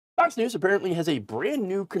Fox News apparently has a brand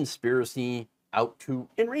new conspiracy out to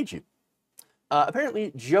enrage you.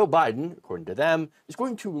 Apparently, Joe Biden, according to them, is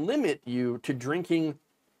going to limit you to drinking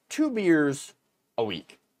 2 beers a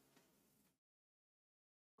week.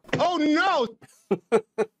 Oh, no!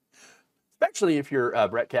 Especially if you're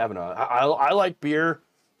Brett Kavanaugh. I like beer.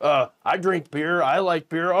 I drink beer. I like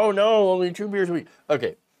beer. Oh, no, only 2 beers a week.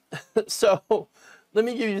 Okay, so let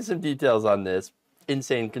me give you some details on this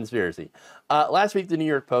insane conspiracy. Last week, the New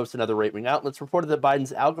York Post and other right-wing outlets reported that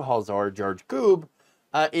Biden's alcohol czar, George Koob,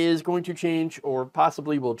 is going to change, or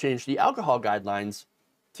possibly will change, the alcohol guidelines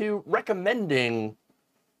to recommending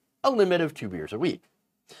a limit of 2 beers a week.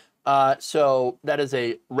 So that is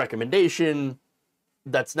a recommendation.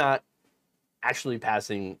 That's not actually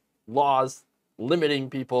passing laws limiting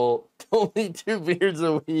people to only 2 beers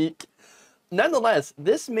a week. Nonetheless,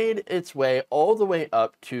 this made its way all the way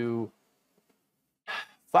up to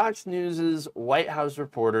Fox News's White House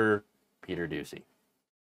reporter, Peter Doocy.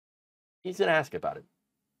 He's going to ask about it.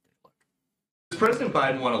 Does President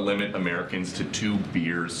Biden want to limit Americans to 2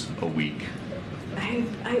 beers a week?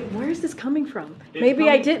 Where is this coming from? Maybe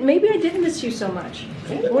I didn't miss you so much.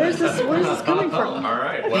 Where's this coming from? All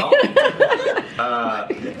right, well,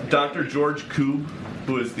 Dr. George Koob,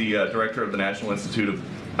 who is the director of the National Institute of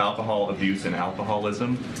Alcohol Abuse and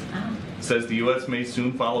Alcoholism, says the U.S. may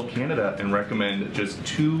soon follow Canada and recommend just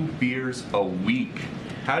 2 beers a week.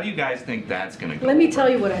 How do you guys think that's going to go? Let me tell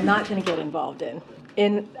you what I'm not going to get involved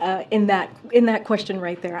in that question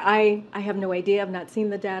right there. I have no idea. I've not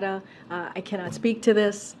seen the data. I cannot speak to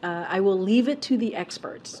this. I will leave it to the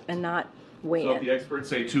experts and not weigh in. So if the experts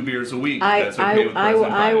say 2 beers a week, that's okay with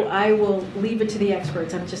President Biden? I will leave it to the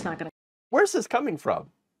experts. I'm just not going to. Where's this coming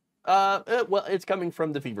from? Well, it's coming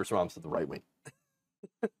from the fever swamps of the right wing.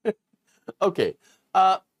 Okay.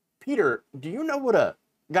 Peter, do you know what a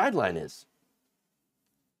guideline is?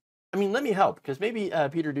 I mean, let me help, because maybe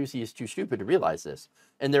Peter Doocy is too stupid to realize this,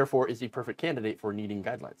 and therefore is the perfect candidate for needing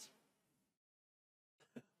guidelines.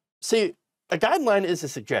 See, a guideline is a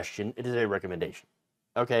suggestion. It is a recommendation.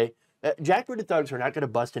 Okay? Jack-rooted thugs are not going to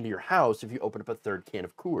bust into your house if you open up a 3rd can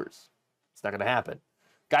of Coors. It's not going to happen.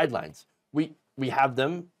 Guidelines. We have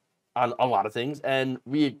them on a lot of things, and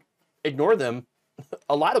we ignore them,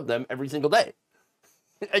 a lot of them, every single day.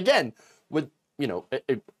 Again, with, you know,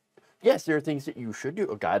 yes, there are things that you should do.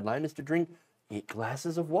 A guideline is to drink 8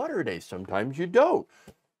 glasses of water a day. Sometimes you don't.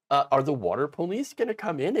 Are the water police going to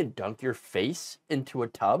come in and dunk your face into a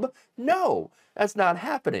tub? No, that's not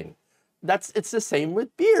happening. It's the same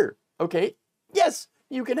with beer, okay? Yes,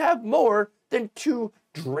 you can have more than 2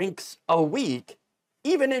 drinks a week,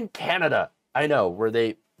 even in Canada. I know, where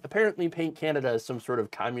they apparently paint Canada as some sort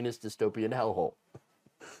of communist dystopian hellhole.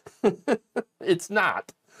 It's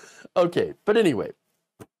not. Okay, but anyway.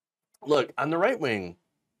 Look, on the right wing,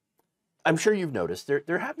 I'm sure you've noticed,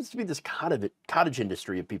 there happens to be this cottage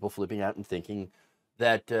industry of people flipping out and thinking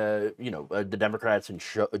that, the Democrats and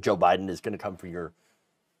Joe Biden is going to come for your,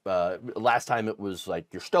 last time it was like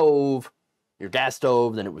your stove, your gas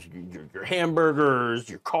stove, then it was your hamburgers,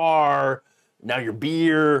 your car, now your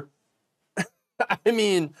beer. I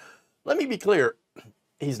mean, let me be clear,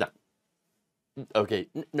 he's not. Okay,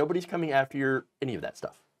 nobody's coming after any of that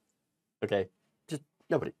stuff. Okay, just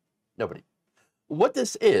nobody. Nobody. What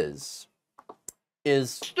this is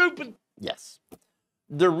stupid. Yes.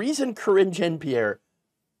 The reason Corinne Jean-Pierre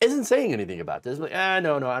isn't saying anything about this, like,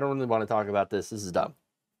 no, I don't really want to talk about this. This is dumb.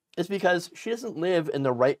 It's because she doesn't live in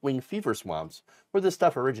the right-wing fever swamps where this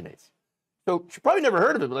stuff originates. So she probably never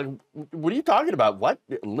heard of it. But like, what are you talking about? What?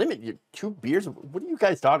 Limit your 2 beers? What are you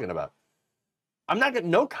guys talking about? I'm not going to,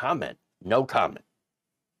 no comment. No comment.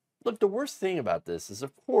 Look, the worst thing about this is,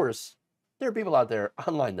 of course, there are people out there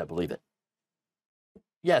online that believe it.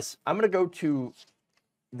 Yes, I'm going to go to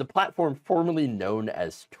the platform formerly known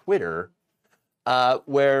as Twitter,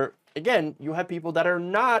 where, again, you have people that are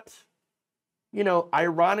not,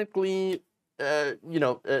 ironically,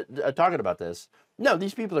 talking about this. No,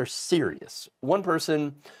 these people are serious. One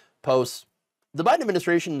person posts, the Biden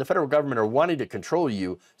administration and the federal government are wanting to control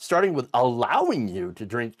you, starting with allowing you to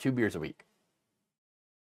drink 2 beers a week.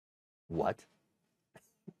 What?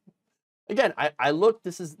 Again, I look,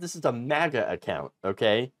 this is a MAGA account,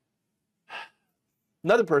 okay?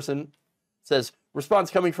 Another person says, response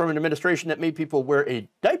coming from an administration that made people wear a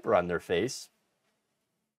diaper on their face.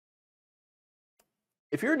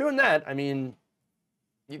 If you're doing that, I mean,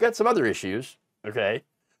 you got some other issues, okay?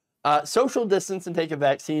 Social distance and take a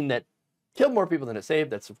vaccine that killed more people than it saved.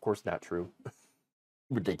 That's, of course, not true.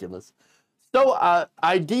 Ridiculous. So,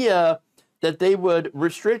 idea that they would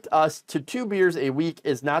restrict us to 2 beers a week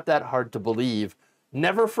is not that hard to believe.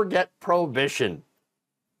 Never forget Prohibition.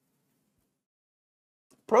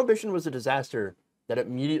 Prohibition was a disaster that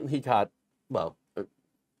immediately got, well,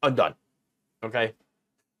 undone. Okay?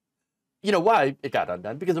 You know why it got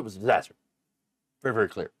undone? Because it was a disaster. Very, very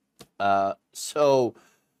clear. So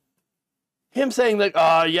him saying like,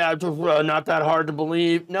 oh, yeah, it's not that hard to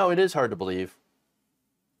believe. No, it is hard to believe.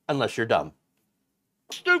 Unless you're dumb.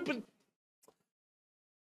 Stupid.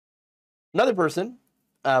 Another person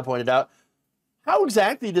pointed out, how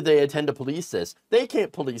exactly did they intend to police this? They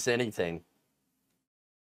can't police anything.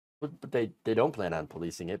 But they don't plan on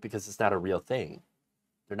policing it because it's not a real thing.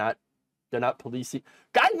 They're not policing.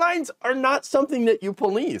 Guidelines are not something that you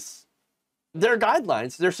police. They're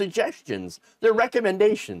guidelines, they're suggestions, they're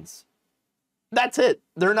recommendations. That's it.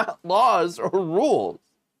 They're not laws or rules.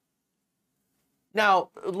 Now,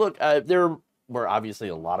 look, there were obviously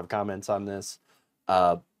a lot of comments on this,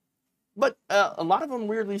 but a lot of them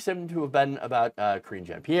weirdly seem to have been about Karine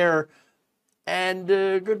Jean-Pierre, and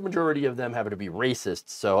a good majority of them happen to be racist,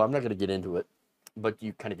 so I'm not going to get into it, but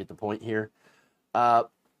you kind of get the point here.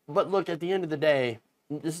 But look, at the end of the day,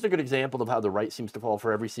 this is a good example of how the right seems to fall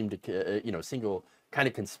for every single kind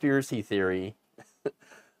of conspiracy theory.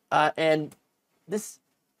 And this,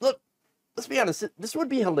 look, let's be honest, this would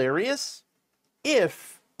be hilarious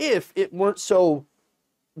if it weren't so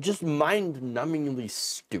just mind-numbingly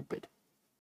stupid.